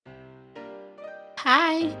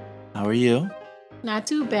Hi, How are you? not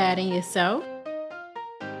too bad in yourself.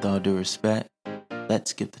 With all due respect,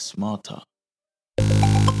 let's get the small talk.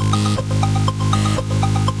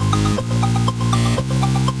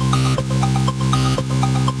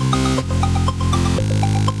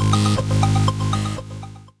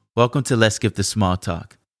 Welcome to Let's Skip the Small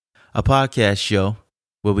Talk, a podcast show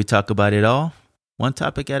where we talk about it all, one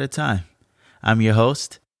topic at a time. I'm your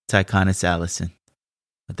host, Tyconis Allison.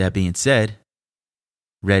 With that being said,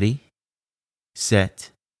 ready,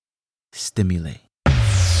 set, stimulate.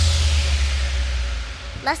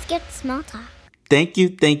 Let's get small talk. Thank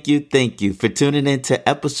you for tuning in to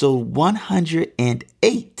episode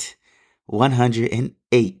 108.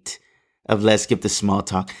 108 of Let's Skip the Small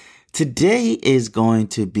Talk. Today is going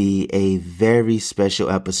to be a very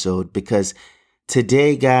special episode because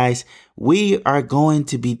today, guys, we are going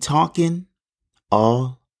to be talking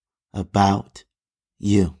all about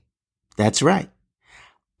you. That's right.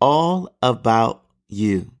 All about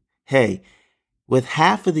you. Hey, with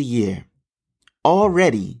half of the year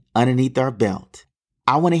already underneath our belt,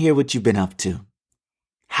 I want to hear what you've been up to.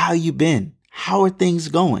 How you been? How are things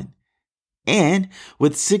going? And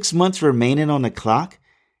with 6 months remaining on the clock,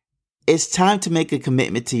 it's time to make a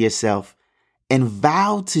commitment to yourself and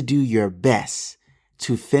vow to do your best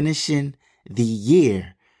to finishing the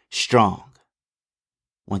year strong.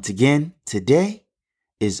 Once again, today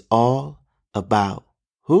is all about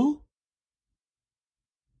who?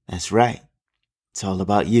 That's right. It's all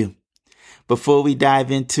about you. Before we dive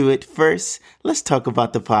into it, first, let's talk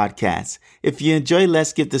about the podcast. If you enjoy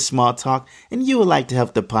Let's Skip the Small Talk and you would like to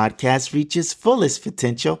help the podcast reach its fullest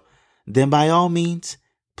potential, then by all means,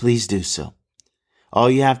 please do so. All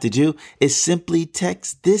you have to do is simply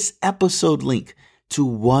text this episode link to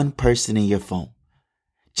one person in your phone.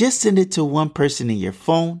 Just send it to one person in your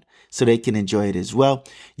phone so they can enjoy it as well.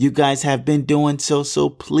 You guys have been doing so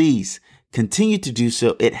please continue to do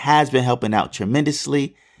so. It has been helping out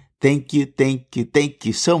tremendously. Thank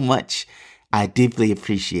you so much. I deeply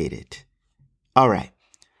appreciate it. All right,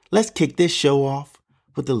 let's kick this show off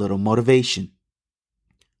with a little motivation.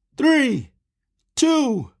 3,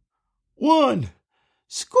 2, 1,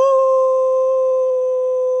 score!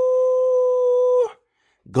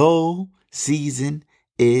 Goal season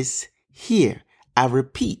is here. I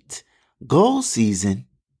repeat, goal season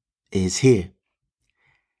is here.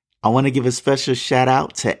 I want to give a special shout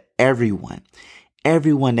out to everyone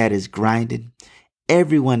that is grinding,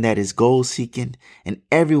 everyone that is goal seeking, and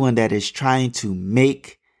everyone that is trying to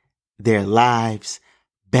make their lives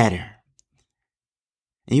better.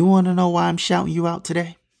 And you want to know why I'm shouting you out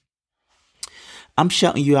today? I'm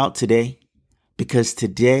shouting you out today because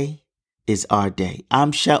today is our day.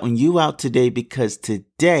 I'm shouting you out today because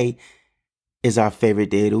today is our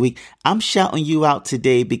favorite day of the week. I'm shouting you out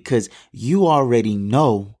today because you already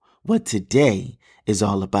know what today is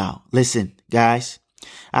all about. Listen, guys,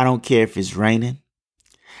 I don't care if it's raining.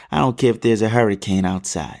 I don't care if there's a hurricane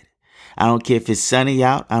outside. I don't care if it's sunny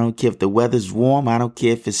out. I don't care if the weather's warm. I don't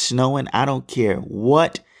care if it's snowing. I don't care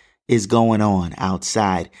what is going on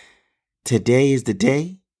outside. Today is the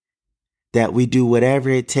day that we do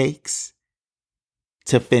whatever it takes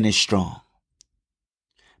to finish strong.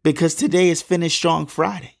 Because today is Finish Strong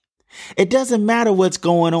Friday. It doesn't matter what's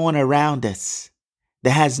going on around us. That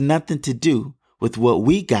has nothing to do with what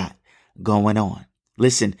we got going on.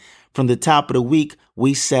 Listen, from the top of the week,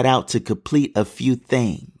 we set out to complete a few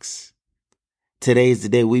things. Today is the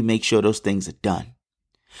day we make sure those things are done.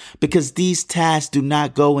 Because these tasks do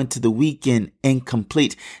not go into the weekend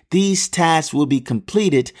incomplete. These tasks will be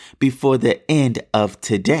completed before the end of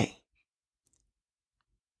today.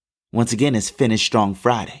 Once again, it's Finish Strong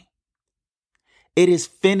Friday. It is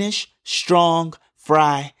Finish Strong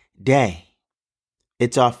Friday.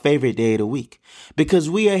 It's our favorite day of the week because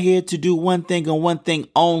we are here to do one thing and one thing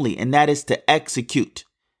only, and that is to execute.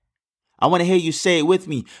 I want to hear you say it with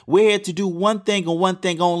me. We're here to do one thing and one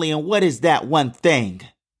thing only, and what is that one thing?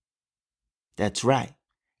 That's right.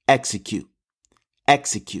 Execute.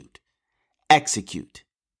 Execute. Execute.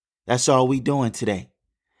 That's all we doing today.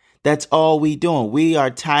 That's all we doing. We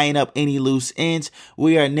are tying up any loose ends.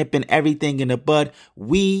 We are nipping everything in the bud.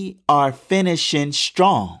 We are finishing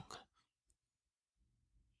strong.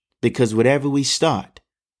 Because whatever we start,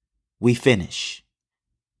 we finish.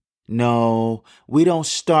 No, we don't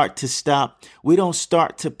start to stop. We don't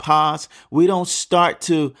start to pause. We don't start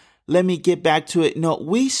to, let me get back to it. No,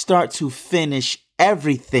 we start to finish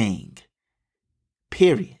everything.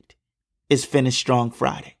 Period. It's Finish Strong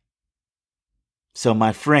Friday. So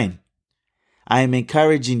my friend, I am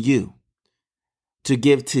encouraging you to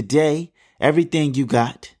give today everything you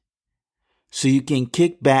got so you can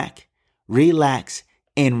kick back, relax,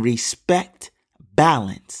 and respect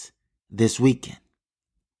balance this weekend.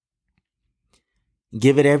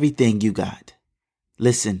 Give it everything you got.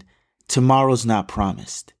 Listen, tomorrow's not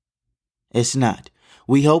promised. It's not.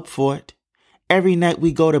 We hope for it. Every night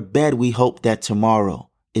we go to bed, we hope that tomorrow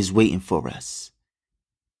is waiting for us.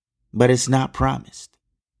 But it's not promised.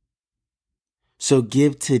 So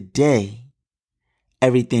give today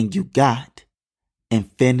everything you got and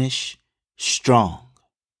finish strong.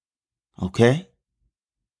 Okay?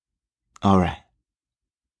 All right.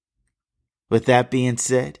 With that being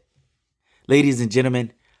said, ladies and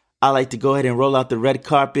gentlemen, I'd like to go ahead and roll out the red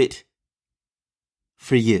carpet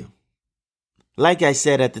for you. Like I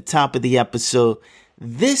said at the top of the episode,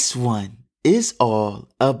 this one is all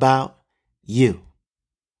about you.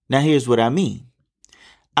 Now here's what I mean.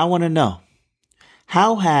 I want to know,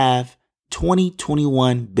 how have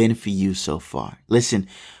 2021 been for you so far? Listen,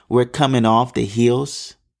 we're coming off the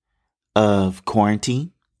heels of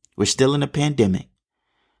quarantine. We're still in a pandemic,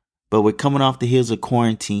 but we're coming off the heels of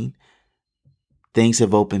quarantine. Things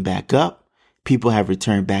have opened back up. People have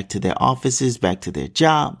returned back to their offices, back to their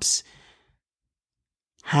jobs.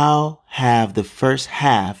 How have the first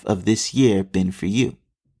half of this year been for you?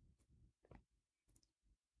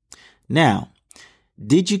 Now,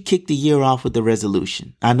 did you kick the year off with a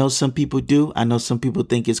resolution? I know some people do. I know some people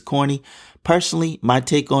think it's corny. Personally, my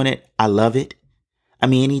take on it, I love it. I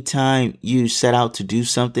mean, anytime you set out to do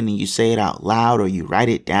something and you say it out loud or you write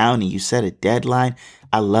it down and you set a deadline,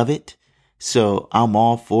 I love it. So I'm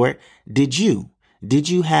all for it. Did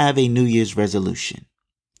you have a New Year's resolution?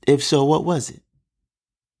 If so, what was it?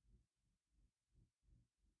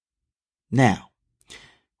 Now,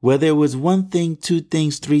 whether it was one thing, two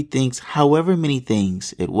things, three things, however many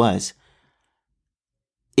things it was,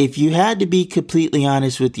 if you had to be completely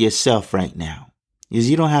honest with yourself right now, because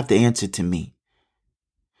you don't have to answer to me.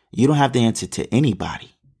 You don't have to answer to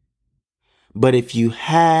anybody. But if you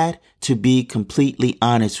had to be completely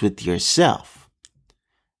honest with yourself,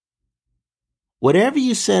 whatever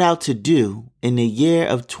you set out to do in the year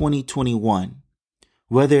of 2021,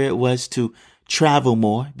 whether it was to travel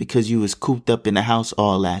more because you was cooped up in the house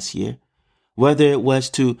all last year, whether it was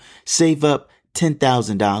to save up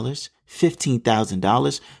 $10,000,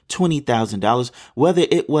 $15,000, $20,000, whether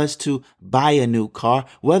it was to buy a new car,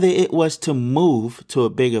 whether it was to move to a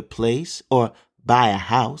bigger place or buy a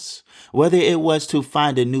house, whether it was to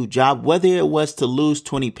find a new job, whether it was to lose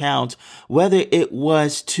 20 pounds, whether it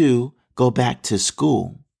was to go back to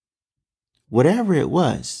school, whatever it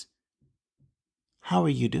was, how are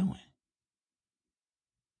you doing?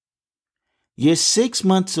 You're 6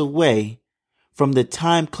 months away from the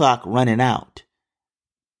time clock running out.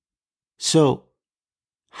 So,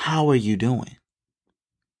 how are you doing?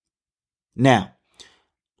 Now,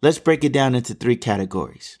 let's break it down into 3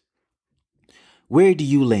 categories. Where do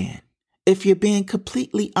you land? If you're being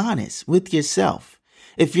completely honest with yourself,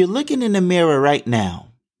 if you're looking in the mirror right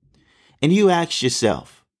now and you ask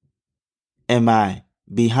yourself, am I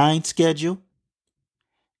behind schedule?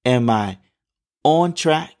 Am I on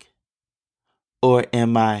track? Or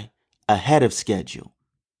am I ahead of schedule?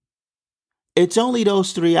 It's only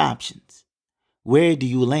those 3 options. Where do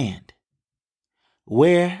you land?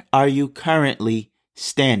 Where are you currently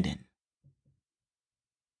standing?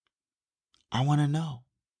 I want to know.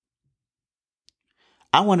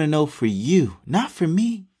 I want to know for you, not for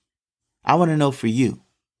me. I want to know for you.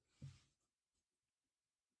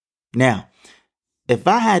 Now, if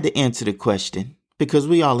I had to answer the question, because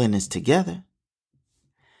we all in this together,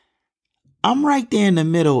 I'm right there in the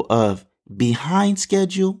middle of behind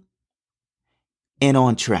schedule and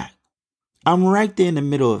on track. I'm right there in the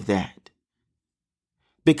middle of that.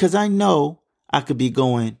 Because I know I could be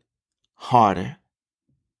going harder.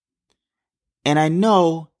 And I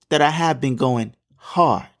know that I have been going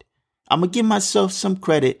hard. I'm going to give myself some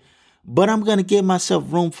credit, but I'm going to give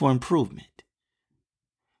myself room for improvement.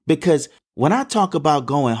 Because when I talk about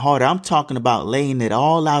going harder, I'm talking about laying it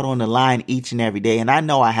all out on the line each and every day. And I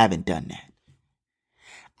know I haven't done that.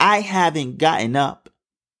 I haven't gotten up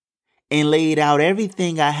and laid out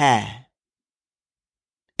everything I had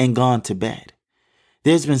and gone to bed.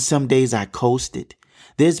 There's been some days I coasted.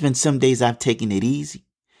 There's been some days I've taken it easy.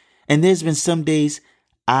 And there's been some days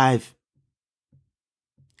haven't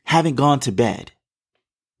gone to bed.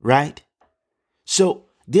 Right? So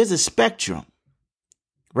there's a spectrum.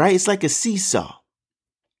 Right? It's like a seesaw.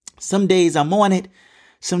 Some days I'm on it.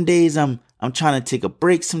 Some days I'm trying to take a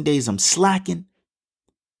break. Some days I'm slacking.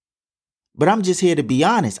 But I'm just here to be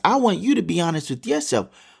honest. I want you to be honest with yourself.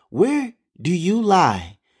 Where do you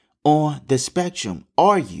lie on the spectrum?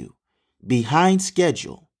 Are you behind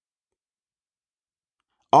schedule?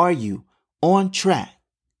 Are you on track?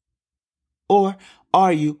 Or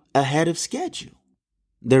are you ahead of schedule?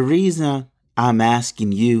 The reason I'm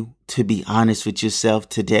asking you to be honest with yourself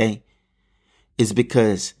today is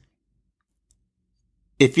because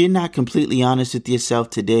if you're not completely honest with yourself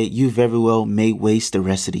today, you very well may waste the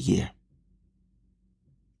rest of the year.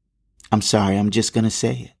 I'm sorry, I'm just going to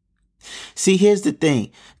say it. See, here's the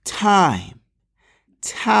thing. Time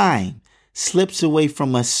slips away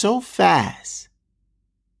from us so fast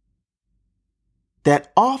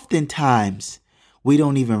that oftentimes we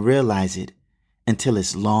don't even realize it until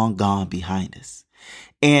it's long gone behind us.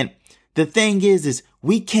 And the thing is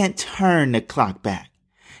we can't turn the clock back.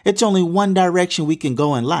 It's only one direction we can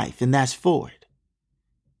go in life, and that's forward.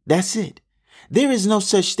 That's it. There is no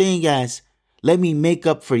such thing as, let me make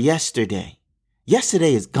up for yesterday.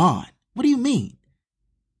 Yesterday is gone. What do you mean?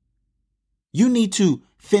 You need to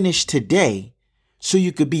finish today so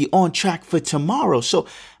you could be on track for tomorrow. So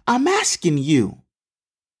I'm asking you,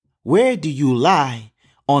 where do you lie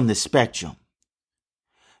on the spectrum?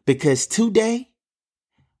 Because today,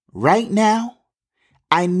 right now,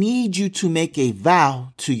 I need you to make a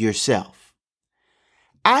vow to yourself.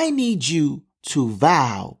 I need you to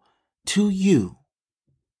vow to you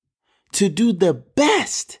to do the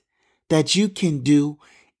best that you can do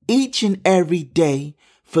each and every day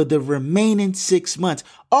for the remaining 6 months.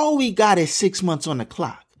 All we got is 6 months on the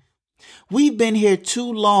clock. We've been here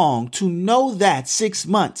too long to know that 6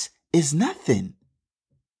 months is nothing.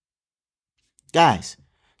 Guys,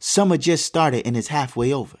 summer just started and it's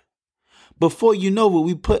halfway over. Before you know it,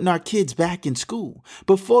 we're putting our kids back in school.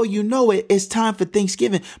 Before you know it, it's time for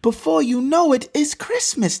Thanksgiving. Before you know it, it's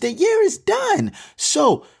Christmas. The year is done.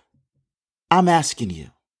 So I'm asking you,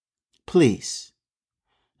 please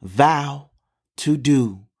vow to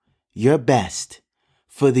do your best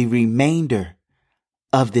for the remainder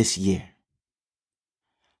of this year.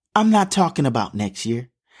 I'm not talking about next year.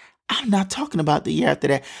 I'm not talking about the year after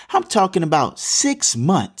that. I'm talking about 6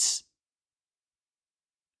 months.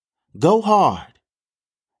 Go hard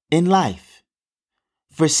in life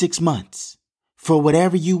for 6 months for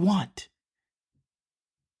whatever you want.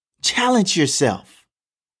 Challenge yourself.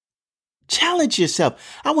 Challenge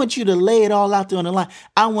yourself. I want you to lay it all out there on the line.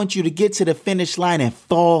 I want you to get to the finish line and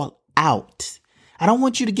fall out. I don't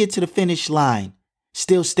want you to get to the finish line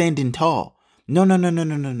still standing tall. No.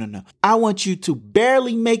 I want you to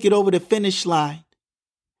barely make it over the finish line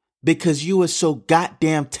because you are so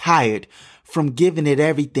goddamn tired from giving it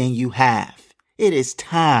everything you have. It is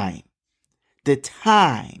time. The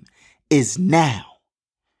time is now.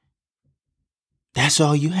 That's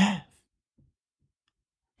all you have.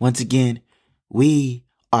 Once again, we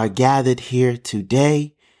are gathered here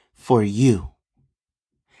today for you.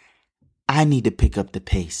 I need to pick up the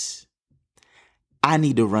pace. I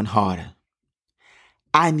need to run harder.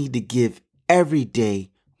 I need to give every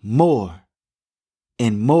day more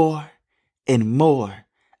and more and more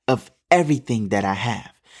of everything that I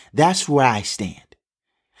have. That's where I stand.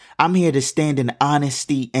 I'm here to stand in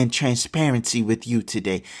honesty and transparency with you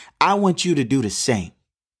today. I want you to do the same.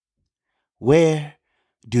 Where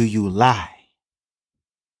do you lie?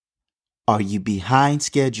 Are you behind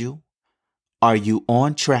schedule? Are you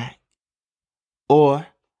on track? Or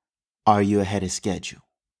are you ahead of schedule?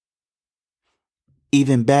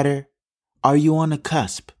 Even better, are you on the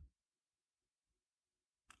cusp?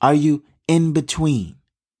 Are you in between?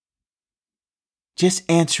 Just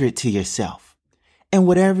answer it to yourself. And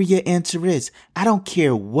whatever your answer is, I don't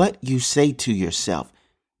care what you say to yourself.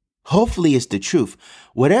 Hopefully it's the truth.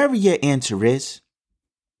 Whatever your answer is,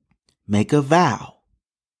 make a vow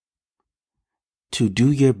to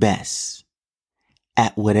do your best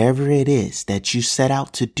at whatever it is that you set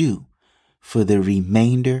out to do for the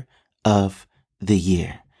remainder of the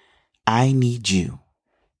year. I need you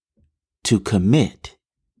to commit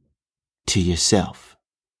to yourself.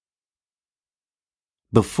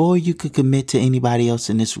 Before you could commit to anybody else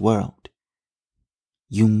in this world,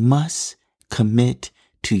 you must commit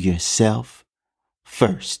to yourself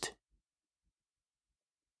first.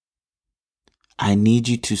 I need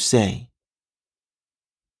you to say,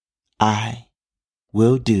 I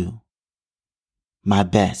will do my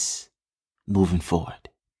best moving forward.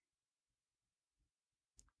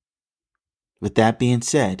 With that being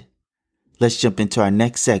said, let's jump into our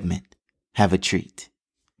next segment, Have a Treat.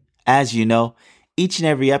 As you know, each and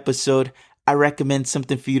every episode, I recommend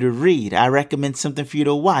something for you to read. I recommend something for you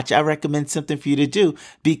to watch. I recommend something for you to do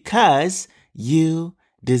because you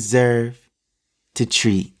deserve to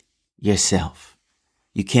treat yourself.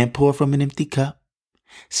 You can't pour from an empty cup.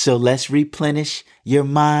 So let's replenish your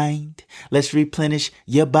mind. Let's replenish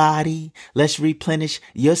your body. Let's replenish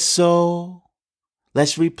your soul.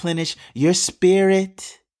 Let's replenish your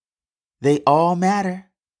spirit. They all matter.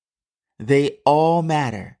 They all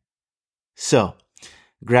matter. So,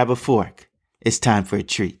 grab a fork. It's time for a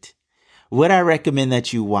treat. What I recommend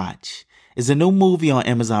that you watch is a new movie on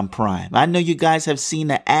Amazon Prime. I know you guys have seen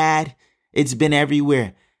the ad. It's been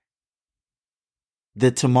everywhere.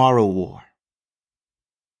 The Tomorrow War.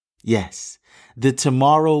 Yes, The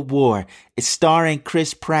Tomorrow War. It's starring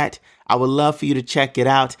Chris Pratt. I would love for you to check it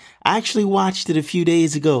out. I actually watched it a few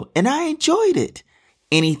days ago and I enjoyed it.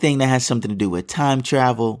 Anything that has something to do with time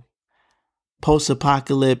travel,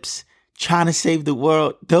 post-apocalypse, trying to save the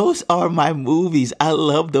world. Those are my movies. I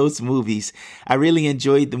love those movies. I really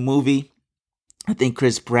enjoyed the movie. I think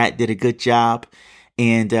Chris Pratt did a good job.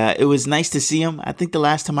 And it was nice to see him. I think the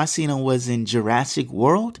last time I seen him was in Jurassic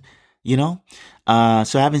World, So I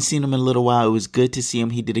haven't seen him in a little while. It was good to see him.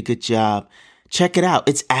 He did a good job. Check it out.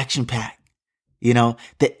 It's action-packed.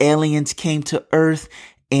 The aliens came to Earth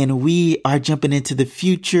and we are jumping into the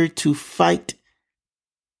future to fight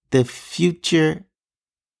the future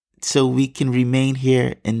so we can remain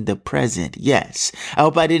here in the present. Yes. I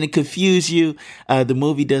hope I didn't confuse you. The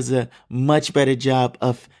movie does a much better job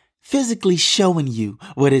of physically showing you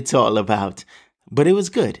what it's all about. But it was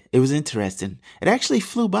good. It was interesting. It actually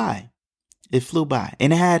flew by. It flew by.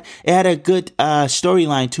 And it had a good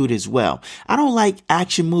storyline to it as well. I don't like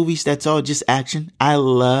action movies that's all just action. I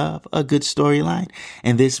love a good storyline.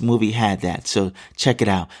 And this movie had that. So check it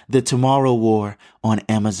out. The Tomorrow War on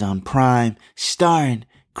Amazon Prime, starring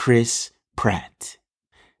Chris Pratt.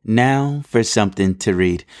 Now for something to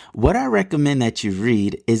read. What I recommend that you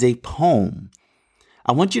read is a poem.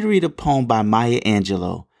 I want you to read a poem by Maya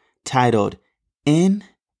Angelou titled In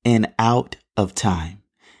and Out of Time.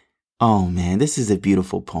 Oh man, this is a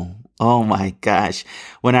beautiful poem. Oh my gosh.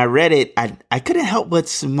 When I read it, I couldn't help but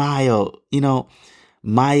smile.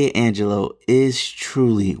 Maya Angelou is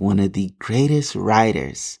truly one of the greatest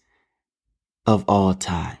writers of all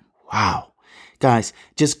time. Wow. Guys,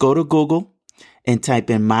 just go to Google and type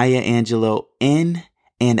in Maya Angelou In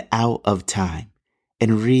and Out of Time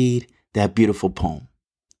and read that beautiful poem.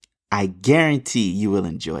 I guarantee you will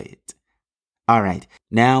enjoy it. All right,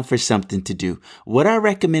 now for something to do. What I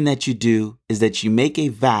recommend that you do is that you make a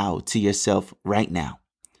vow to yourself right now.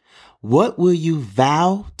 What will you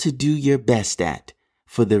vow to do your best at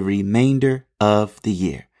for the remainder of the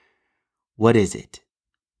year? What is it?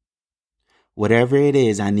 Whatever it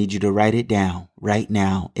is, I need you to write it down right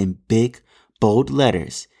now in big, bold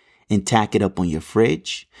letters and tack it up on your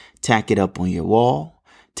fridge, tack it up on your wall,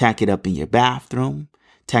 tack it up in your bathroom,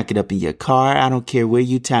 tack it up in your car. I don't care where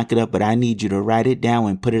you tack it up, but I need you to write it down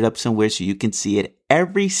and put it up somewhere so you can see it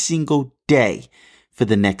every single day for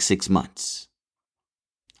the next 6 months.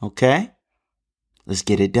 Okay? Let's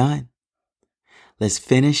get it done. Let's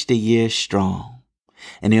finish the year strong.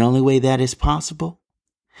 And the only way that is possible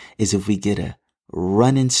is if we get a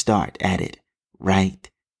running start at it right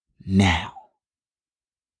now.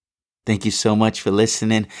 Thank you so much for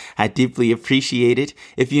listening. I deeply appreciate it.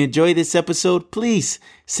 If you enjoyed this episode, please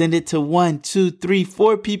send it to 1, 2, 3,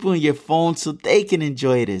 4 people on your phone so they can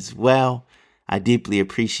enjoy it as well. I deeply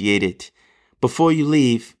appreciate it. Before you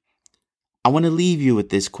leave, I want to leave you with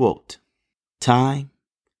this quote. Time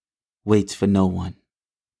waits for no one.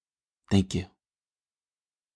 Thank you.